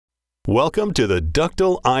Welcome to the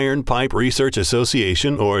Ductile Iron Pipe Research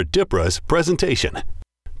Association, or DIPRA's, presentation.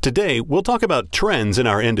 Today, we'll talk about trends in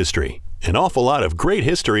our industry, an awful lot of great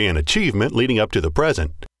history and achievement leading up to the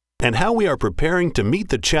present, and how we are preparing to meet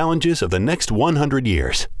the challenges of the next 100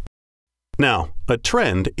 years. Now, a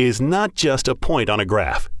trend is not just a point on a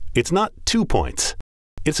graph. It's not 2 points.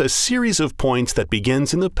 It's a series of points that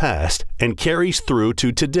begins in the past and carries through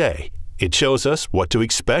to today. It shows us what to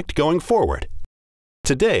expect going forward.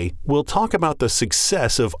 Today, we'll talk about the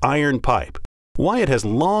success of iron pipe, why it has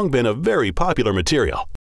long been a very popular material.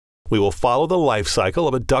 We will follow the life cycle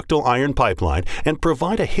of a ductile iron pipeline and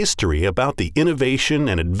provide a history about the innovation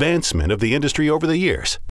and advancement of the industry over the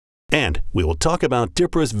years. And we will talk about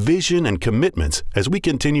DIPRA's vision and commitments as we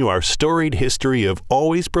continue our storied history of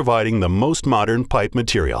always providing the most modern pipe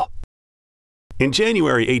material. In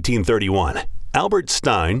January 1831, Albert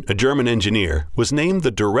Stein, a German engineer, was named the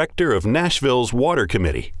director of Nashville's Water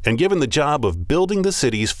Committee and given the job of building the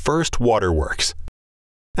city's first waterworks.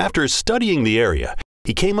 After studying the area,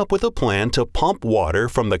 he came up with a plan to pump water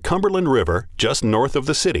from the Cumberland River just north of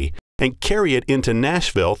the city and carry it into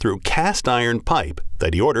Nashville through cast iron pipe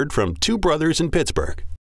that he ordered from two brothers in Pittsburgh.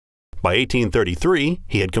 By 1833,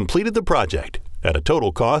 he had completed the project at a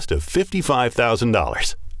total cost of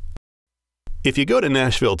 $55,000. If you go to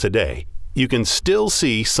Nashville today, you can still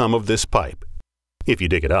see some of this pipe, if you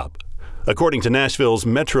dig it up. According to Nashville's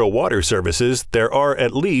Metro Water Services, there are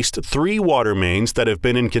at least 3 water mains that have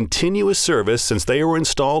been in continuous service since they were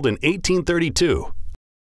installed in 1832.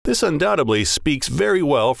 This undoubtedly speaks very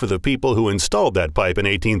well for the people who installed that pipe in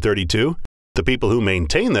 1832, the people who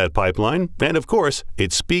maintain that pipeline, and of course,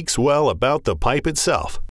 it speaks well about the pipe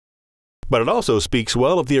itself. But it also speaks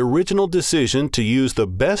well of the original decision to use the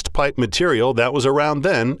best pipe material that was around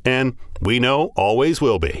then, and we know always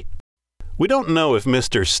will be. We don't know if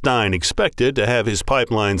Mr. Stein expected to have his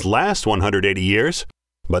pipelines last 180 years,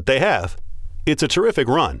 but they have. It's a terrific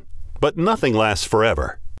run, but nothing lasts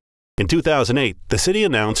forever. In 2008, the city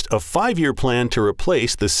announced a 5-year plan to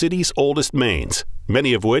replace the city's oldest mains,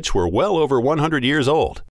 many of which were well over 100 years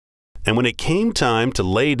old. And when it came time to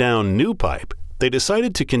lay down new pipe, they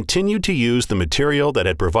decided to continue to use the material that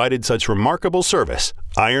had provided such remarkable service,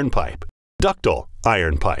 iron pipe, ductile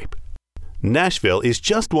iron pipe. Nashville is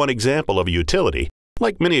just one example of a utility,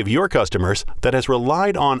 like many of your customers, that has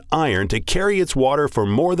relied on iron to carry its water for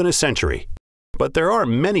more than a century. But there are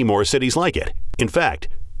many more cities like it. In fact,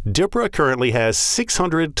 DIPRA currently has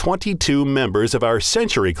 622 members of our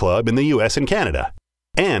Century Club in the US and Canada,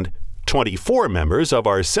 and 24 members of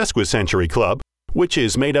our Sesquicentury Club, which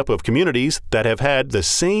is made up of communities that have had the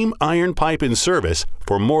same iron pipe in service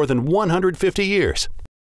for more than 150 years.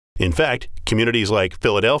 In fact, communities like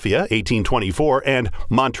Philadelphia, 1824, and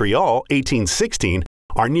Montreal, 1816,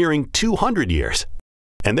 are nearing 200 years.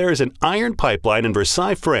 And there is an iron pipeline in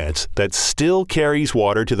Versailles, France, that still carries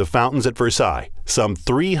water to the fountains at Versailles, some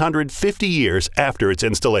 350 years after its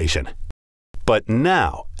installation. But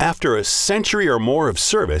now, after a century or more of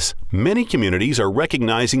service, many communities are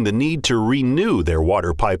recognizing the need to renew their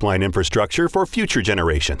water pipeline infrastructure for future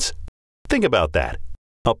generations. Think about that.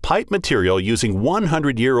 A pipe material using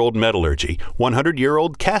 100-year-old metallurgy,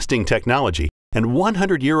 100-year-old casting technology, and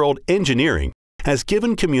 100-year-old engineering has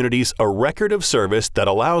given communities a record of service that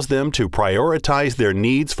allows them to prioritize their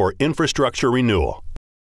needs for infrastructure renewal.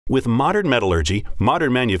 With modern metallurgy,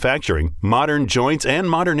 modern manufacturing, modern joints, and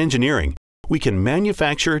modern engineering, we can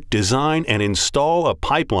manufacture, design, and install a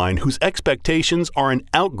pipeline whose expectations are an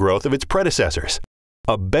outgrowth of its predecessors,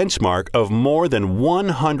 a benchmark of more than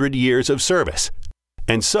 100 years of service.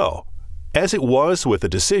 And so, as it was with the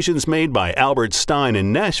decisions made by Albert Stein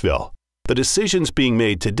in Nashville, the decisions being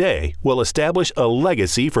made today will establish a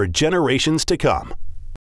legacy for generations to come.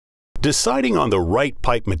 Deciding on the right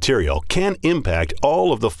pipe material can impact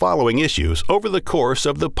all of the following issues over the course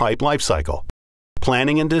of the pipe life cycle: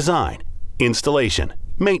 planning and design, installation,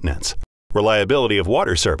 maintenance, reliability of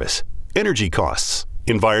water service, energy costs,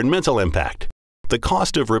 environmental impact, the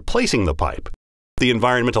cost of replacing the pipe. The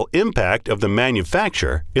environmental impact of the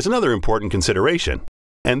manufacture is another important consideration,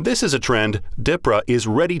 and this is a trend DIPRA is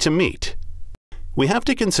ready to meet. We have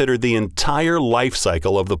to consider the entire life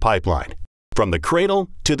cycle of the pipeline, from the cradle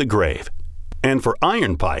to the grave, and for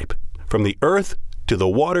iron pipe, from the earth to the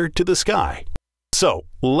water to the sky. So,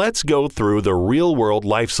 let's go through the real-world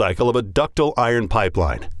life cycle of a ductile iron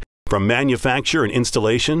pipeline, from manufacture and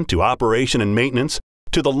installation to operation and maintenance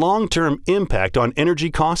to the long-term impact on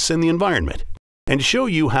energy costs and the environment, and show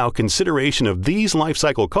you how consideration of these life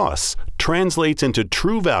cycle costs translates into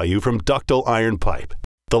true value from ductile iron pipe.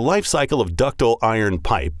 The life cycle of ductile iron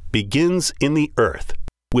pipe begins in the earth,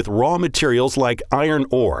 with raw materials like iron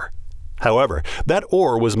ore. However, that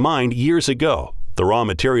ore was mined years ago. The raw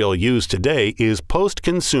material used today is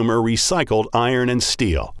post-consumer recycled iron and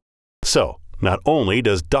steel. So, not only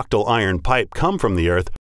does ductile iron pipe come from the earth,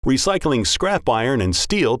 recycling scrap iron and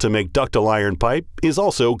steel to make ductile iron pipe is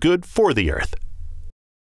also good for the earth.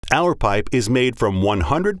 Our pipe is made from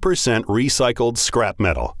 100% recycled scrap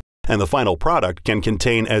metal, and the final product can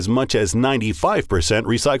contain as much as 95%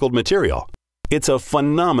 recycled material. It's a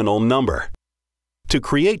phenomenal number. To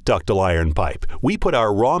create ductile iron pipe, we put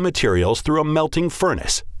our raw materials through a melting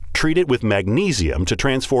furnace, treat it with magnesium to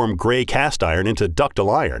transform gray cast iron into ductile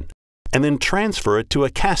iron, and then transfer it to a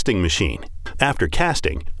casting machine. After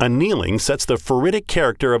casting, annealing sets the ferritic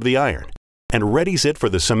character of the iron and readies it for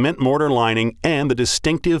the cement mortar lining and the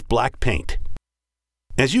distinctive black paint.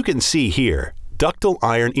 As you can see here, ductile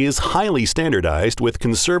iron is highly standardized with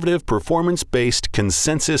conservative performance-based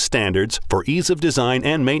consensus standards for ease of design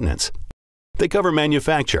and maintenance. They cover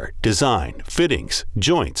manufacture, design, fittings,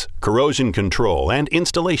 joints, corrosion control, and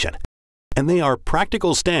installation. And they are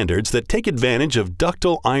practical standards that take advantage of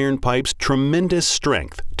ductile iron pipe's tremendous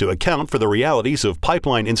strength to account for the realities of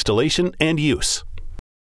pipeline installation and use.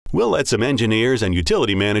 We'll let some engineers and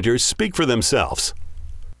utility managers speak for themselves.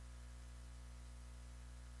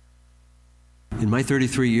 In my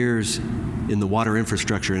 33 years in the water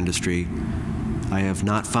infrastructure industry, I have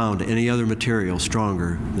not found any other material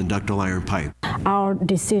stronger than ductile iron pipe. Our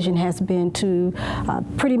decision has been to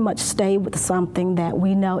pretty much stay with something that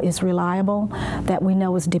we know is reliable, that we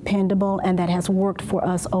know is dependable, and that has worked for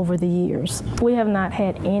us over the years. We have not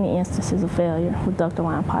had any instances of failure with ductile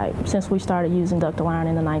iron pipe since we started using ductile iron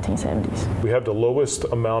in the 1970s. We have the lowest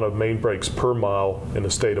amount of main breaks per mile in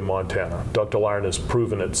the state of Montana. Ductile iron has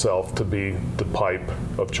proven itself to be the pipe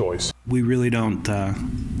of choice. We really don't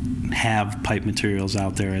have pipe materials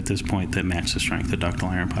out there at this point that match the strength of ductile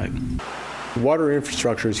iron pipe. Water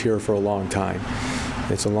infrastructure is here for a long time.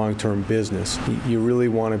 It's a long-term business. You really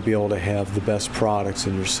want to be able to have the best products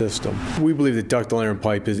in your system. We believe that ductile iron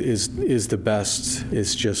pipe is the best.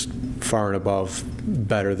 It's just far and above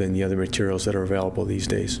better than the other materials that are available these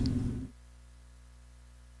days.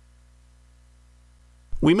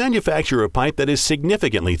 We manufacture a pipe that is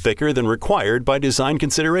significantly thicker than required by design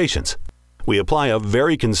considerations. We apply a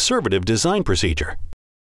very conservative design procedure.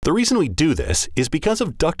 The reason we do this is because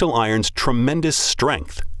of ductile iron's tremendous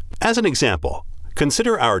strength. As an example,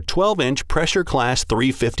 consider our 12-inch Pressure Class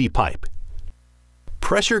 350 pipe.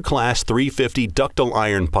 Pressure Class 350 ductile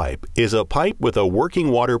iron pipe is a pipe with a working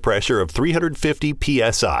water pressure of 350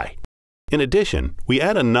 psi. In addition, we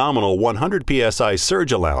add a nominal 100 psi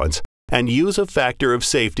surge allowance and use a factor of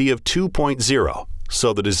safety of 2.0,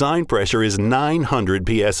 so the design pressure is 900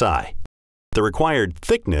 psi. The required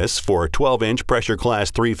thickness for a 12-inch Pressure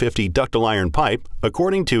Class 350 ductile iron pipe,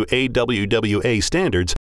 according to AWWA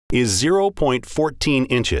standards, is 0.14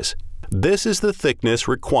 inches. This is the thickness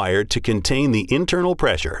required to contain the internal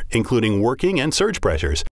pressure, including working and surge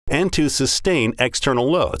pressures, and to sustain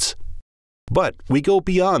external loads. But we go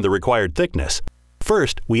beyond the required thickness.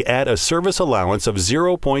 First, we add a service allowance of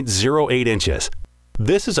 0.08 inches.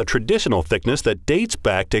 This is a traditional thickness that dates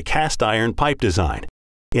back to cast iron pipe design.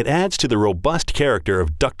 It adds to the robust character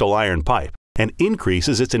of ductile iron pipe and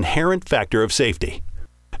increases its inherent factor of safety.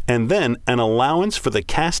 And then an allowance for the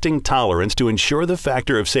casting tolerance to ensure the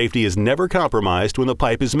factor of safety is never compromised when the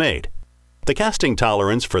pipe is made. The casting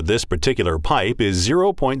tolerance for this particular pipe is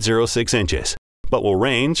 0.06 inches, but will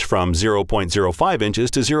range from 0.05 inches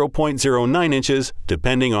to 0.09 inches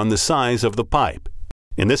depending on the size of the pipe.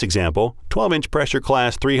 In this example, 12-inch Pressure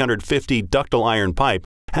Class 350 ductile iron pipe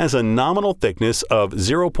has a nominal thickness of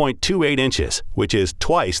 0.28 inches, which is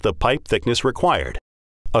twice the pipe thickness required.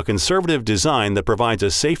 A conservative design that provides a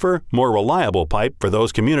safer, more reliable pipe for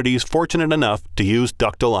those communities fortunate enough to use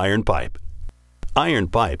ductile iron pipe. Iron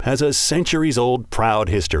pipe has a centuries-old proud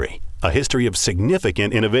history, a history of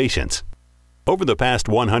significant innovations. Over the past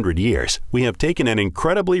 100 years, we have taken an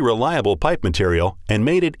incredibly reliable pipe material and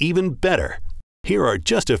made it even better. Here are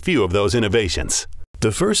just a few of those innovations.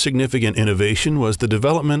 The first significant innovation was the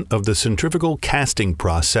development of the centrifugal casting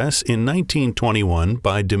process in 1921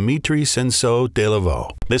 by Dimitri Senso-Delaveau.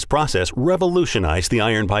 This process revolutionized the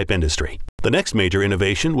iron pipe industry. The next major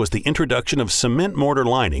innovation was the introduction of cement mortar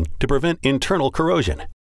lining to prevent internal corrosion.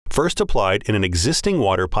 First applied in an existing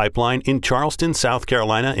water pipeline in Charleston, South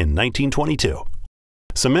Carolina in 1922.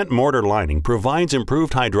 Cement mortar lining provides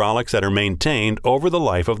improved hydraulics that are maintained over the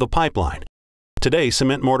life of the pipeline. Today,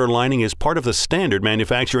 cement mortar lining is part of the standard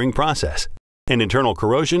manufacturing process, and internal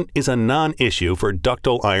corrosion is a non-issue for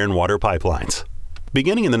ductile iron water pipelines.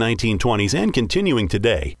 Beginning in the 1920s and continuing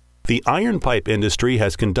today, The iron pipe industry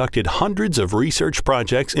has conducted hundreds of research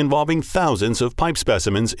projects involving thousands of pipe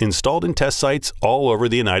specimens installed in test sites all over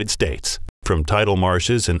the United States, from tidal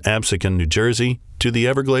marshes in Absecon, New Jersey, to the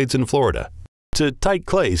Everglades in Florida, to tight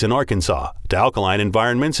clays in Arkansas, to alkaline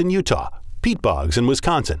environments in Utah, peat bogs in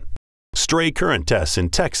Wisconsin, stray current tests in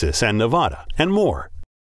Texas and Nevada, and more.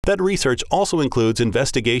 That research also includes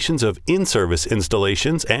investigations of in-service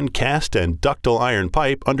installations and cast and ductile iron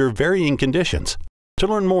pipe under varying conditions. To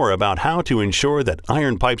learn more about how to ensure that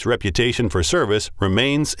iron pipe's reputation for service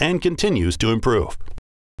remains and continues to improve.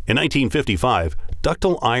 In 1955,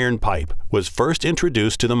 ductile iron pipe was first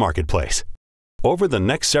introduced to the marketplace. Over the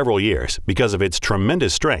next several years, because of its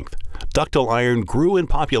tremendous strength, ductile iron grew in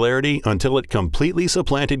popularity until it completely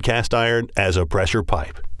supplanted cast iron as a pressure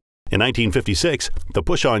pipe. In 1956, the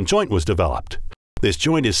push-on joint was developed. This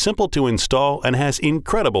joint is simple to install and has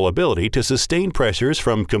incredible ability to sustain pressures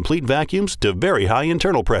from complete vacuums to very high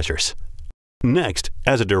internal pressures. Next,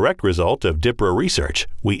 as a direct result of DIPRA research,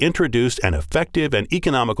 we introduced an effective and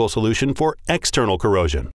economical solution for external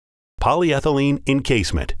corrosion: polyethylene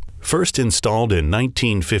encasement. First installed in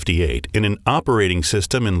 1958 in an operating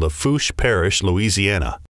system in Lafourche Parish,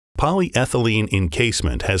 Louisiana, polyethylene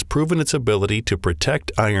encasement has proven its ability to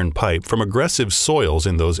protect iron pipe from aggressive soils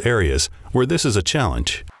in those areas where this is a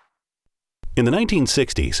challenge. In the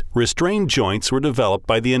 1960s, restrained joints were developed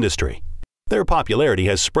by the industry. Their popularity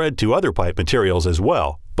has spread to other pipe materials as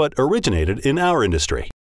well, but originated in our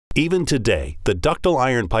industry. Even today, the ductile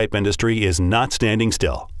iron pipe industry is not standing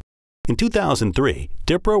still. In 2003,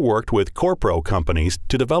 DIPRA worked with Corpro companies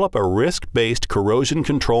to develop a risk-based corrosion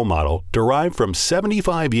control model derived from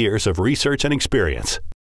 75 years of research and experience.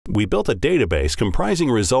 We built a database comprising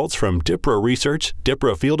results from DIPRA research,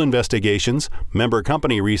 DIPRA field investigations, member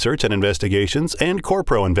company research and investigations, and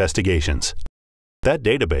Corpro investigations. That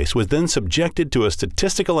database was then subjected to a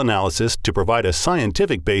statistical analysis to provide a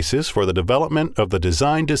scientific basis for the development of the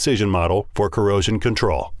design decision model for corrosion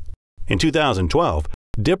control. In 2012,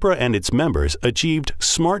 DIPRA and its members achieved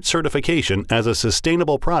SMART certification as a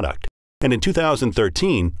sustainable product, and in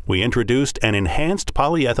 2013, we introduced an enhanced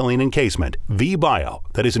polyethylene encasement, V-Bio,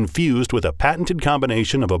 that is infused with a patented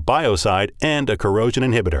combination of a biocide and a corrosion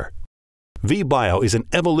inhibitor. V-Bio is an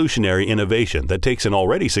evolutionary innovation that takes an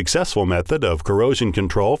already successful method of corrosion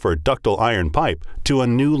control for ductile iron pipe to a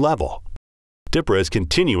new level. DIPRA is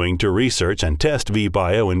continuing to research and test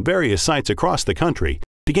V-Bio in various sites across the country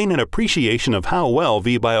to gain an appreciation of how well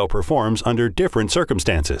V-Bio performs under different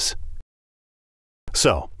circumstances.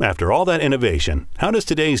 So, after all that innovation, how does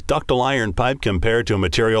today's ductile iron pipe compare to a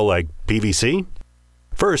material like PVC?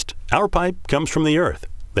 First, our pipe comes from the earth.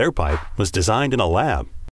 Their pipe was designed in a lab.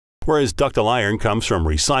 Whereas ductile iron comes from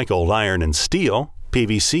recycled iron and steel,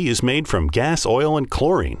 PVC is made from gas, oil, and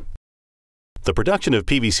chlorine. The production of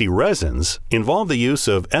PVC resins involved the use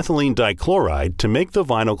of ethylene dichloride to make the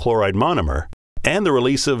vinyl chloride monomer, and the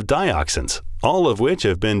release of dioxins, all of which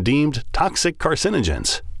have been deemed toxic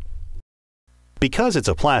carcinogens. Because it's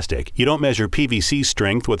a plastic, you don't measure PVC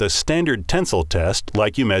strength with a standard tensile test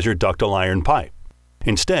like you measure ductile iron pipe.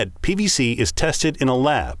 Instead, PVC is tested in a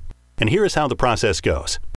lab, and here is how the process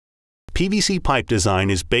goes. PVC pipe design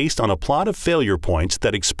is based on a plot of failure points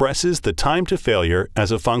that expresses the time to failure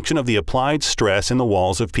as a function of the applied stress in the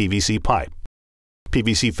walls of PVC pipe.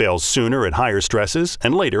 PVC fails sooner at higher stresses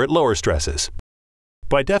and later at lower stresses.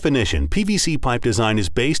 By definition, PVC pipe design is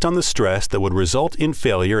based on the stress that would result in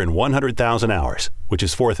failure in 100,000 hours, which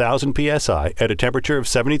is 4,000 psi at a temperature of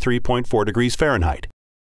 73.4 degrees Fahrenheit.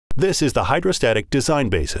 This is the hydrostatic design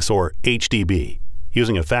basis, or HDB.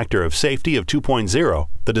 Using a factor of safety of 2.0,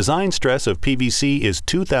 the design stress of PVC is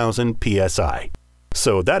 2,000 psi.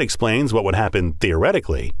 So that explains what would happen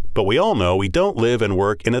theoretically, but we all know we don't live and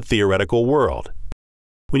work in a theoretical world.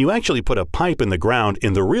 When you actually put a pipe in the ground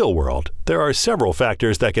in the real world, there are several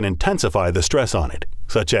factors that can intensify the stress on it,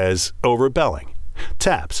 such as overbelling,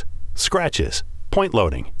 taps, scratches, point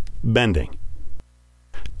loading, bending.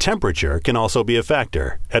 Temperature can also be a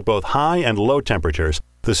factor. At both high and low temperatures,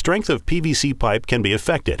 the strength of PVC pipe can be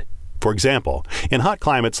affected. For example, in hot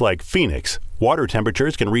climates like Phoenix, water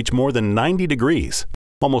temperatures can reach more than 90 degrees,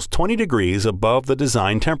 almost 20 degrees above the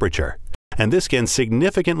design temperature, and this can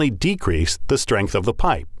significantly decrease the strength of the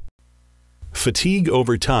pipe. Fatigue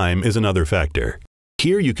over time is another factor.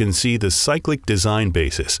 Here you can see the cyclic design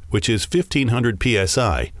basis, which is 1,500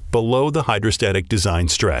 psi, below the hydrostatic design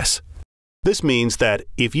stress. This means that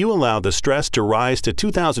if you allow the stress to rise to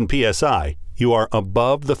 2,000 psi, you are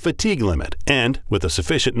above the fatigue limit, and with a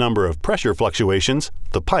sufficient number of pressure fluctuations,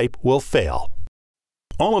 the pipe will fail.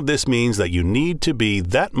 All of this means that you need to be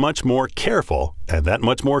that much more careful and that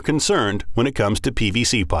much more concerned when it comes to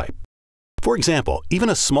PVC pipe. For example, even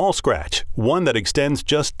a small scratch, one that extends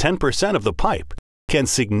just 10% of the pipe, can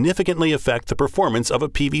significantly affect the performance of a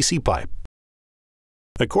PVC pipe.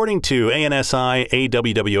 According to ANSI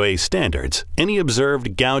AWWA standards, any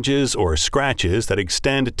observed gouges or scratches that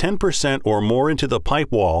extend 10% or more into the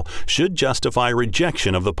pipe wall should justify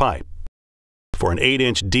rejection of the pipe. For an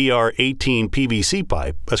 8-inch DR18 PVC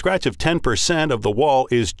pipe, a scratch of 10% of the wall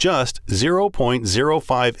is just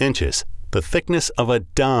 0.05 inches, the thickness of a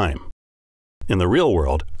dime. In the real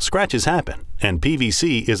world, scratches happen, and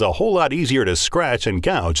PVC is a whole lot easier to scratch and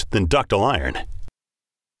gouge than ductile iron.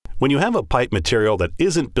 When you have a pipe material that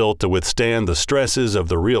isn't built to withstand the stresses of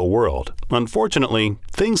the real world, unfortunately,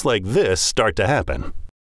 things like this start to happen.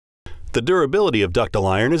 The durability of ductile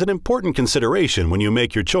iron is an important consideration when you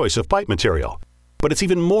make your choice of pipe material. But it's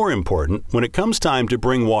even more important when it comes time to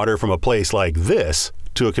bring water from a place like this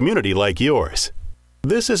to a community like yours.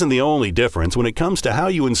 This isn't the only difference when it comes to how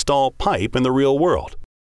you install pipe in the real world.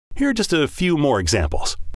 Here are just a few more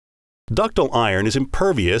examples. Ductile iron is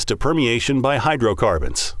impervious to permeation by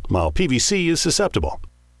hydrocarbons, while PVC is susceptible.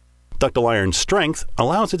 Ductile iron's strength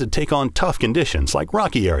allows it to take on tough conditions like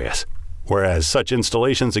rocky areas, whereas such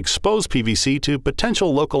installations expose PVC to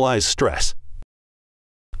potential localized stress.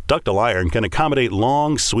 Ductile iron can accommodate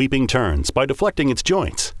long, sweeping turns by deflecting its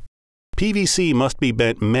joints. PVC must be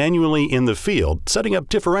bent manually in the field, setting up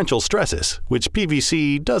differential stresses, which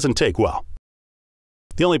PVC doesn't take well.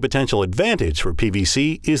 The only potential advantage for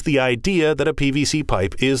PVC is the idea that a PVC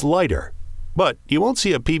pipe is lighter. But you won't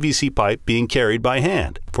see a PVC pipe being carried by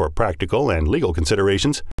hand for practical and legal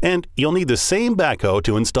considerations, and you'll need the same backhoe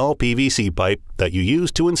to install PVC pipe that you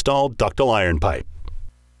use to install ductile iron pipe.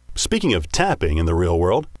 Speaking of tapping in the real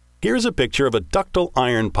world, here's a picture of a ductile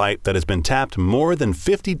iron pipe that has been tapped more than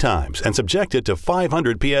 50 times and subjected to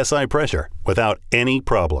 500 psi pressure without any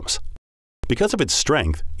problems. Because of its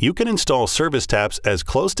strength, you can install service taps as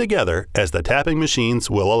close together as the tapping machines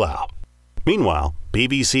will allow. Meanwhile,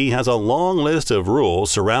 PVC has a long list of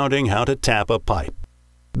rules surrounding how to tap a pipe.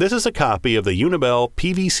 This is a copy of the Unibel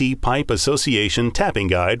PVC Pipe Association Tapping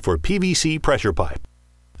Guide for PVC Pressure Pipe.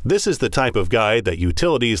 This is the type of guide that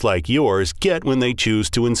utilities like yours get when they choose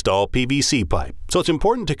to install PVC pipe, so it's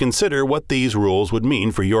important to consider what these rules would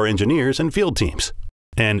mean for your engineers and field teams.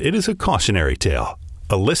 And it is a cautionary tale,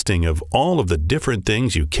 a listing of all of the different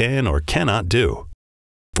things you can or cannot do.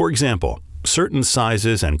 For example, certain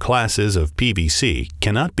sizes and classes of PVC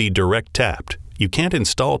cannot be direct tapped. You can't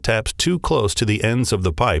install taps too close to the ends of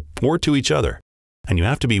the pipe or to each other, and you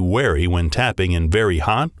have to be wary when tapping in very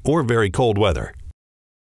hot or very cold weather.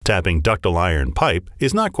 Tapping ductile iron pipe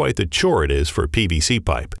is not quite the chore it is for PVC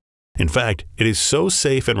pipe. In fact, it is so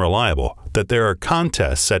safe and reliable that there are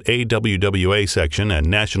contests at AWWA section and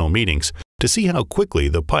national meetings to see how quickly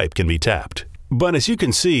the pipe can be tapped. But as you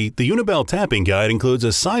can see, the Unibel Tapping Guide includes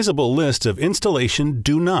a sizable list of installation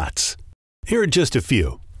do-nots. Here are just a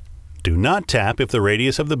few. Do not tap if the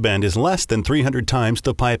radius of the bend is less than 300 times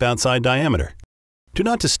the pipe outside diameter. Do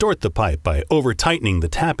not distort the pipe by over-tightening the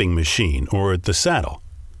tapping machine or the saddle.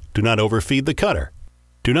 Do not overfeed the cutter.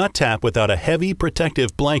 Do not tap without a heavy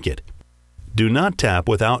protective blanket. Do not tap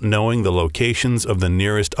without knowing the locations of the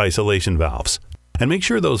nearest isolation valves, and make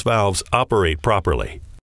sure those valves operate properly.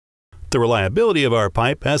 The reliability of our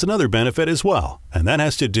pipe has another benefit as well, and that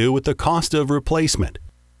has to do with the cost of replacement.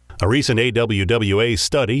 A recent AWWA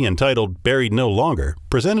study entitled Buried No Longer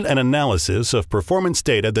presented an analysis of performance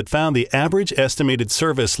data that found the average estimated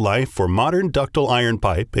service life for modern ductile iron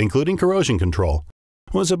pipe, including corrosion control,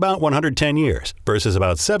 was about 110 years versus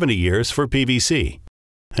about 70 years for PVC.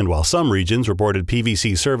 And while some regions reported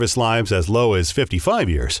PVC service lives as low as 55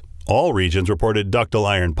 years, all regions reported ductile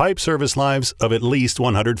iron pipe service lives of at least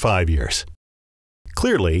 105 years.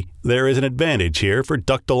 Clearly, there is an advantage here for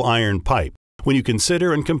ductile iron pipe when you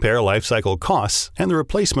consider and compare life cycle costs and the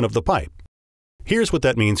replacement of the pipe. Here's what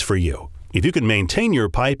that means for you. If you can maintain your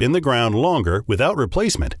pipe in the ground longer without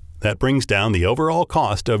replacement, that brings down the overall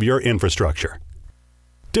cost of your infrastructure.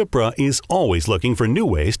 DIPRA is always looking for new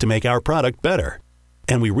ways to make our product better.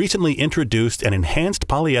 And we recently introduced an enhanced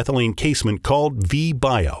polyethylene casement called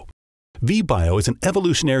V-Bio. V-Bio is an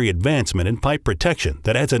evolutionary advancement in pipe protection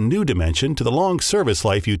that adds a new dimension to the long service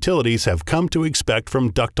life utilities have come to expect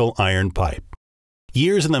from ductile iron pipe.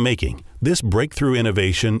 Years in the making, this breakthrough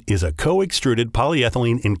innovation is a co-extruded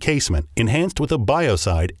polyethylene encasement enhanced with a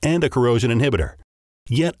biocide and a corrosion inhibitor.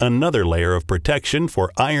 Yet another layer of protection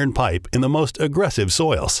for iron pipe in the most aggressive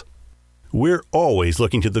soils. We're always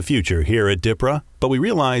looking to the future here at DIPRA, but we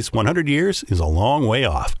realize 100 years is a long way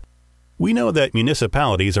off. We know that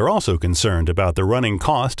municipalities are also concerned about the running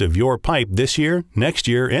cost of your pipe this year, next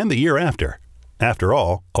year, and the year after. After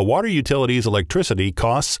all, a water utility's electricity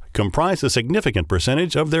costs comprise a significant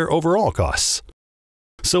percentage of their overall costs.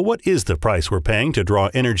 So what is the price we're paying to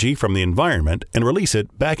draw energy from the environment and release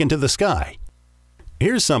it back into the sky?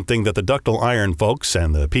 Here's something that the ductile iron folks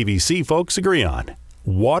and the PVC folks agree on.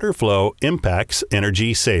 Water flow impacts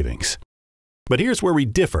energy savings. But here's where we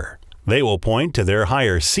differ. They will point to their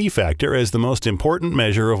higher C factor as the most important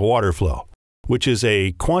measure of water flow, which is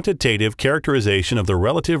a quantitative characterization of the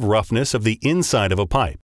relative roughness of the inside of a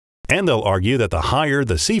pipe. And they'll argue that the higher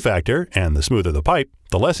the C factor and the smoother the pipe,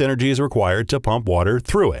 the less energy is required to pump water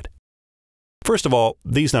through it. First of all,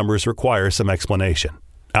 these numbers require some explanation.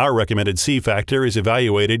 Our recommended C factor is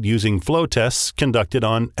evaluated using flow tests conducted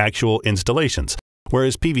on actual installations,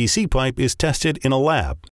 whereas PVC pipe is tested in a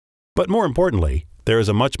lab. But more importantly, there is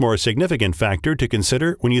a much more significant factor to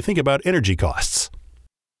consider when you think about energy costs.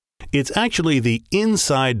 It's actually the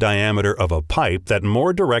inside diameter of a pipe that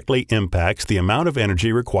more directly impacts the amount of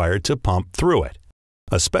energy required to pump through it,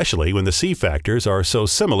 especially when the C factors are so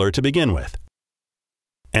similar to begin with.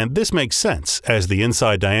 And this makes sense. As the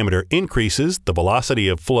inside diameter increases, the velocity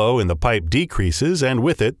of flow in the pipe decreases, and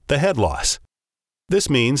with it, the head loss.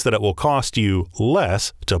 This means that it will cost you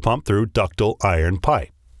less to pump through ductile iron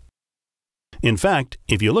pipe. In fact,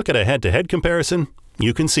 if you look at a head-to-head comparison,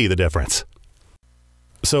 you can see the difference.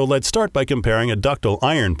 So let's start by comparing a ductile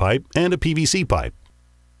iron pipe and a PVC pipe.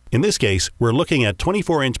 In this case, we're looking at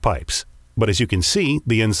 24-inch pipes, but as you can see,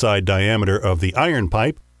 the inside diameter of the iron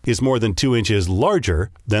pipe is more than 2 inches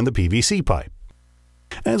larger than the PVC pipe.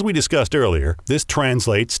 As we discussed earlier, this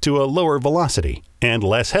translates to a lower velocity and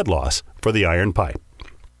less head loss for the iron pipe.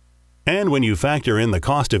 And when you factor in the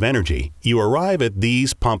cost of energy, you arrive at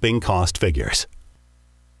these pumping cost figures.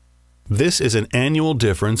 This is an annual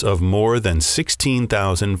difference of more than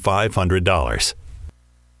 $16,500.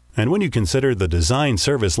 And when you consider the design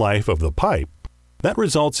service life of the pipe, that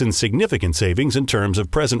results in significant savings in terms of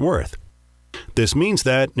present worth. This means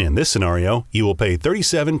that, in this scenario, you will pay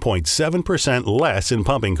 37.7% less in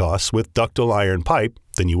pumping costs with ductile iron pipe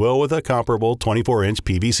than you will with a comparable 24-inch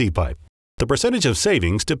PVC pipe. The percentage of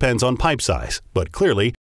savings depends on pipe size, but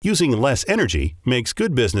clearly, using less energy makes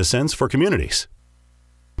good business sense for communities.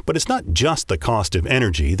 But it's not just the cost of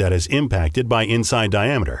energy that is impacted by inside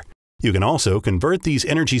diameter. You can also convert these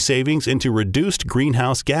energy savings into reduced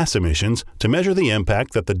greenhouse gas emissions to measure the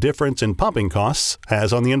impact that the difference in pumping costs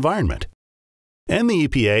has on the environment. And the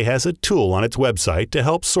EPA has a tool on its website to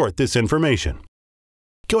help sort this information.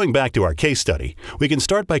 Going back to our case study, we can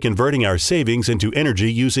start by converting our savings into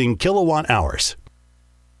energy using kilowatt hours.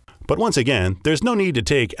 But once again, there's no need to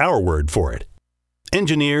take our word for it.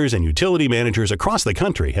 Engineers and utility managers across the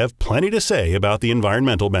country have plenty to say about the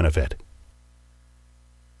environmental benefit.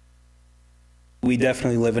 We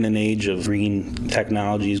definitely live in an age of green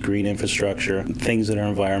technologies, green infrastructure, things that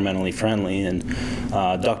are environmentally friendly, and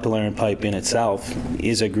ductile iron pipe in itself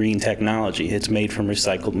is a green technology. It's made from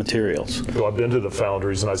recycled materials. So I've been to the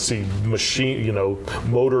foundries and I see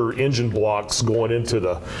motor engine blocks going into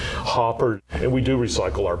the hopper, and we do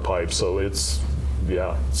recycle our pipes, so it's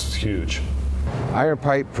huge. Iron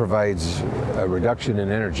pipe provides a reduction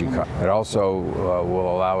in energy cost. It also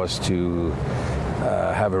will allow us to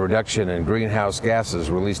have a reduction in greenhouse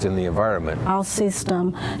gases released in the environment. Our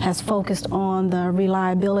system has focused on the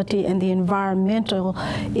reliability and the environmental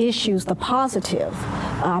issues, the positive,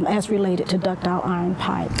 as related to ductile iron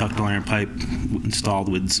pipe. Ductile iron pipe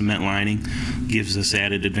installed with cement lining gives us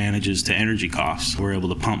added advantages to energy costs. We're able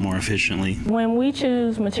to pump more efficiently. When we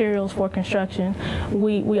choose materials for construction,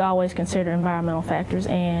 we always consider environmental factors,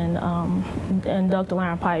 and ductile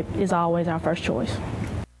iron pipe is always our first choice.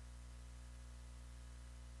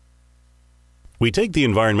 We take the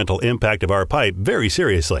environmental impact of our pipe very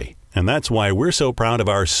seriously, and that's why we're so proud of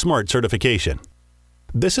our SMART certification.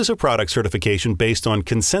 This is a product certification based on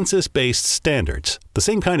consensus-based standards, the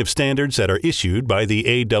same kind of standards that are issued by the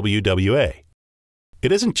AWWA.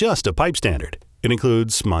 It isn't just a pipe standard. It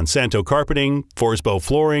includes Monsanto carpeting, Forsbo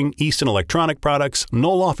flooring, Easton electronic products,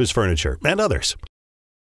 Knoll office furniture, and others.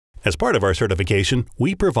 As part of our certification,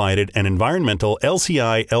 we provided an environmental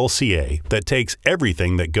LCI-LCA that takes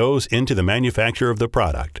everything that goes into the manufacture of the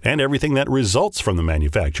product and everything that results from the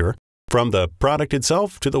manufacture, from the product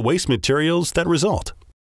itself to the waste materials that result.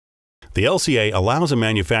 The LCA allows a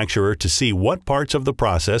manufacturer to see what parts of the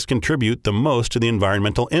process contribute the most to the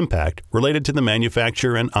environmental impact related to the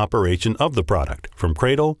manufacture and operation of the product, from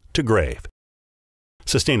cradle to grave.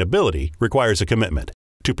 Sustainability requires a commitment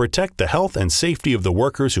to protect the health and safety of the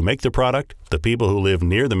workers who make the product, the people who live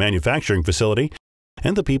near the manufacturing facility,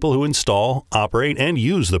 and the people who install, operate, and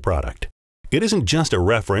use the product. It isn't just a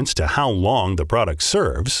reference to how long the product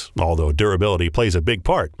serves, although durability plays a big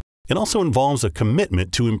part. It also involves a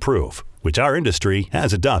commitment to improve, which our industry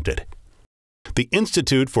has adopted. The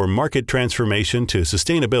Institute for Market Transformation to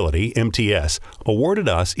Sustainability, MTS, awarded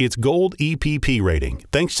us its Gold EPP rating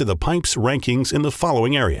thanks to the pipe's rankings in the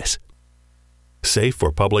following areas: safe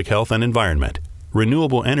for public health and environment,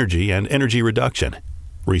 renewable energy and energy reduction,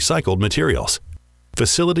 recycled materials,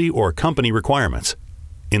 facility or company requirements,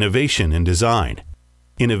 innovation in design,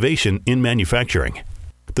 innovation in manufacturing.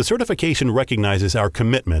 The certification recognizes our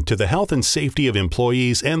commitment to the health and safety of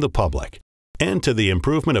employees and the public, and to the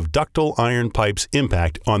improvement of ductile iron pipe's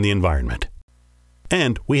impact on the environment.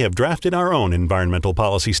 And we have drafted our own environmental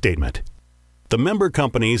policy statement. The member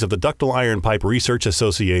companies of the Ductile Iron Pipe Research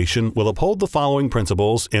Association will uphold the following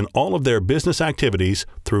principles in all of their business activities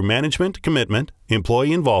through management commitment,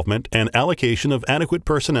 employee involvement, and allocation of adequate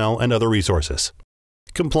personnel and other resources.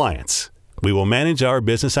 Compliance. We will manage our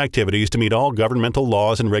business activities to meet all governmental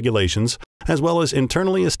laws and regulations, as well as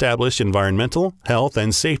internally established environmental, health,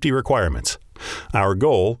 and safety requirements. Our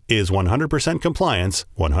goal is 100% compliance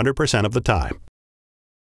 100% of the time.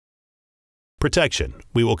 Protection.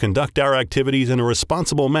 We will conduct our activities in a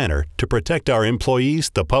responsible manner to protect our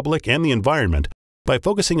employees, the public, and the environment by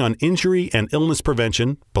focusing on injury and illness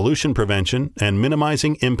prevention, pollution prevention, and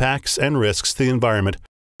minimizing impacts and risks to the environment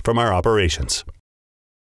from our operations.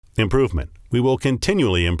 Improvement. We will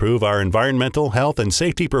continually improve our environmental, health, and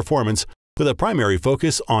safety performance with a primary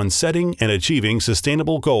focus on setting and achieving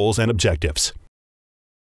sustainable goals and objectives.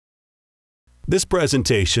 This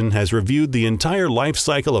presentation has reviewed the entire life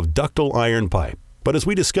cycle of ductile iron pipe, but as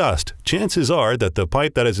we discussed, chances are that the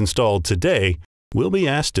pipe that is installed today will be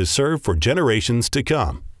asked to serve for generations to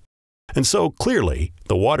come. And so clearly,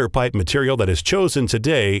 the water pipe material that is chosen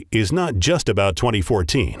today is not just about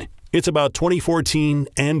 2014. It's about 2014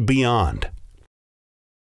 and beyond.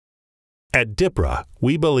 At DIPRA,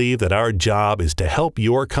 we believe that our job is to help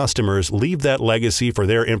your customers leave that legacy for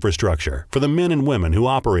their infrastructure, for the men and women who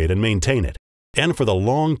operate and maintain it, and for the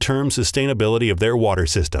long-term sustainability of their water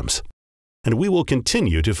systems. And we will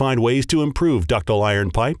continue to find ways to improve ductile iron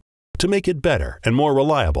pipe to make it better and more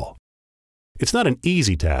reliable. It's not an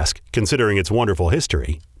easy task, considering its wonderful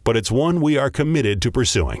history, but it's one we are committed to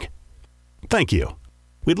pursuing. Thank you.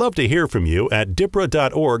 We'd love to hear from you at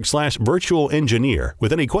dipra.org/virtualengineer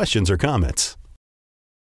with any questions or comments.